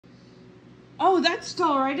Oh, that's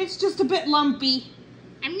all right. It's just a bit lumpy.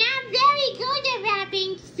 I'm not very good at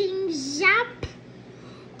wrapping things up.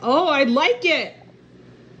 Oh, I like it.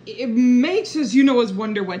 It makes us, us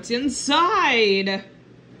wonder what's inside.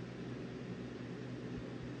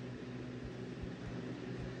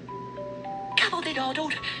 Come on then,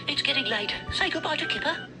 Arnold. It's getting late. Say goodbye to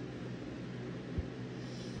Kipper.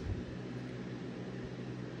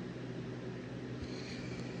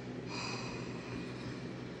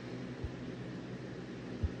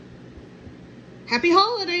 Happy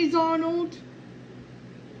holidays, Arnold.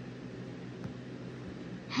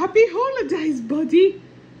 Happy holidays, buddy.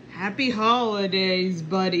 Happy holidays,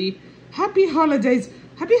 buddy. Happy holidays.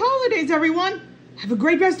 Happy holidays, everyone. Have a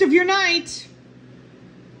great rest of your night.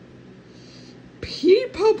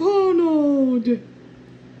 Peep up, Arnold.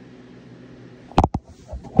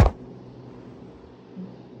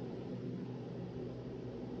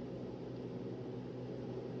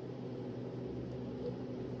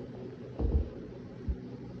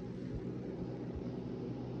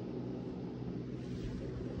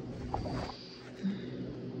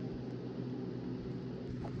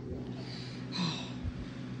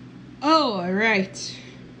 Oh, all right.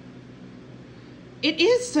 It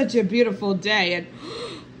is such a beautiful day, and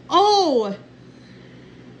oh,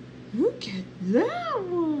 look at that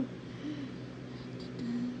one.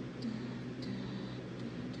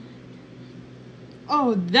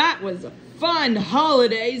 Oh, that was a fun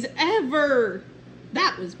holidays ever.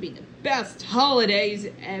 That was being the best holidays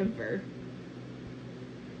ever.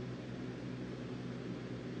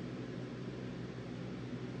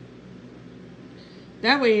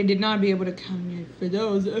 That way I did not be able to come in for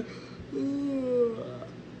those.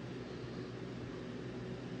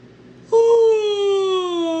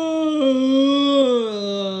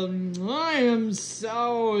 I am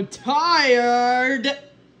so tired.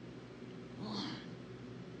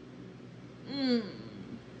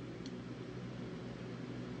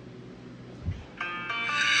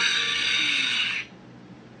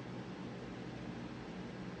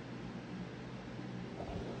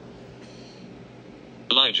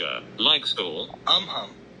 Elijah, like school?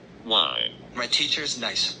 Why? My teacher's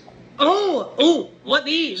nice. What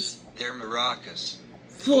these? They're maracas.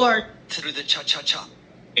 For To the cha-cha-cha.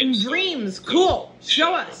 in dreams. Cool.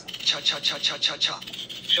 Show us. Cha-cha-cha-cha-cha-cha.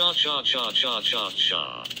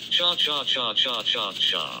 Cha-cha-cha-cha-cha-cha.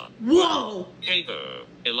 Cha-cha-cha-cha-cha-cha. Whoa. Capo,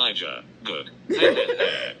 Elijah, good.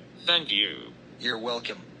 Thank you. You're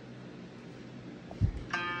welcome.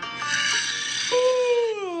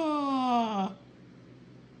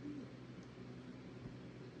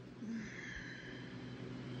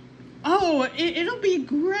 Oh, it'll be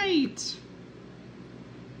great.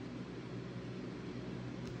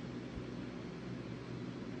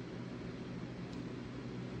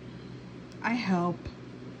 I hope.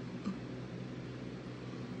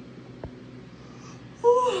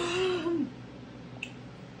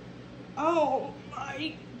 Oh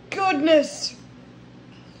my goodness.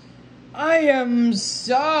 I am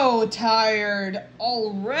so tired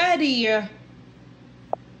already.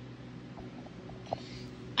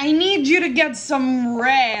 I need you to get some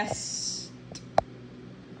rest.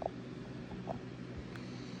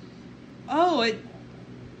 Oh,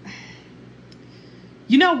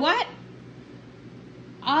 you know what?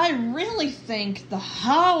 I really think the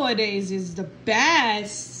holidays is the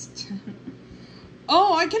best.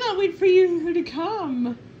 Oh, I cannot wait for you to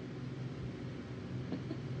come.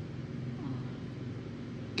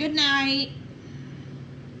 Good night.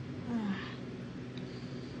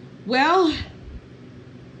 Well,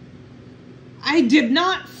 I did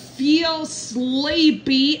not feel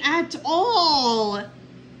sleepy at all.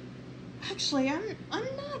 Actually, I'm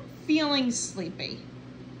not feeling sleepy.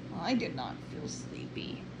 Well, I did not feel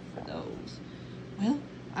sleepy for those. Well,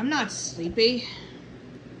 I'm not sleepy.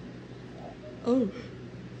 I'm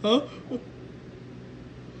not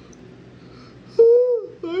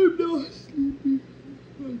sleepy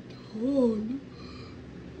at all.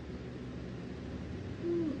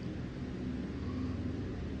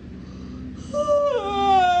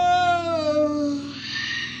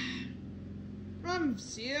 I'm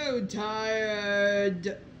so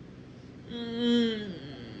tired.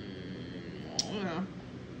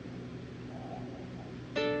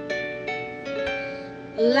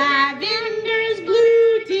 Lavender's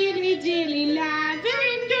blue, dilly dilly,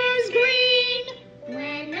 lavender's green.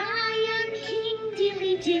 When I am king,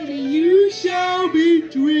 dilly dilly, you shall be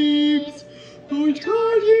dreams. Who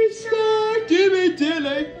told you so, dilly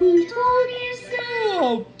dilly? Who told you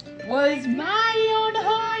so? Was my own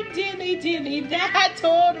heart, dilly dilly, that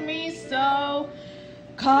told me so.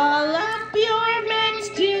 Call up your men,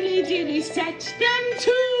 dilly dilly, set them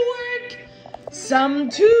to work. Some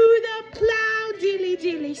to the plow, dilly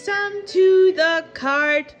dilly, some to the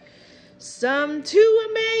cart. Some to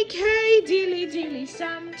make hay, dilly dilly,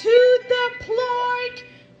 some to the plort.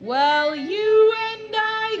 Well, you and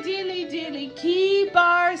I, dilly dilly, keep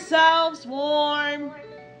ourselves warm.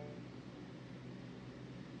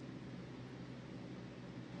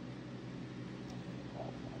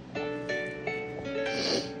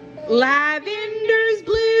 Lavender's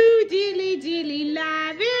blue, dilly dilly,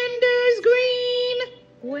 lavender's green.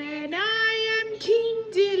 When I am king,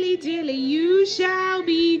 dilly dilly, you shall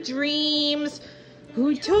be dreams.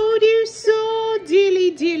 Who told you so,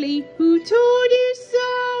 dilly dilly, who told you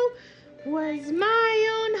so? Was my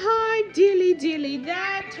own heart, dilly dilly,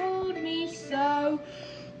 that told me so.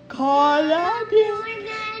 Call up your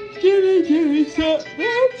dilly dilly, set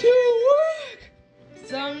them to work.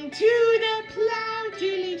 Some to the plow,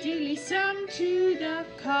 dilly dilly, some to the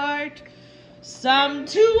cart. Some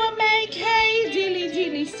to make hay, dilly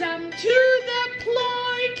dilly, some to the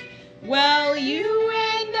plort. Well, you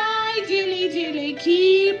and I, dilly dilly,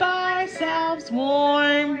 keep ourselves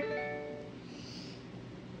warm.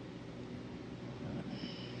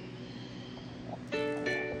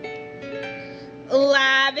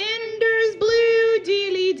 Lavender's blue,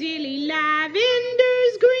 dilly dilly,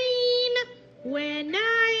 lavender's green. When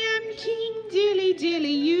I am king, dilly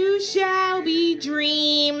dilly, you shall be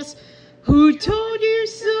dreams. Who told you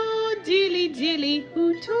so, dilly dilly,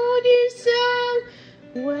 who told you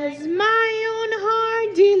so? Was my own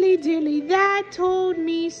heart, dilly dilly, that told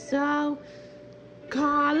me so.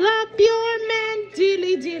 Call up your men,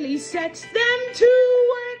 dilly dilly, sets them to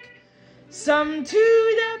work. Some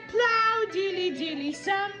to the plow, dilly dilly,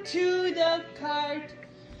 some to the cart.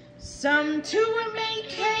 Some to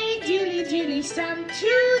make hay, dilly dilly, some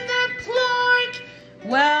to the plort.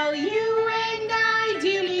 Well, you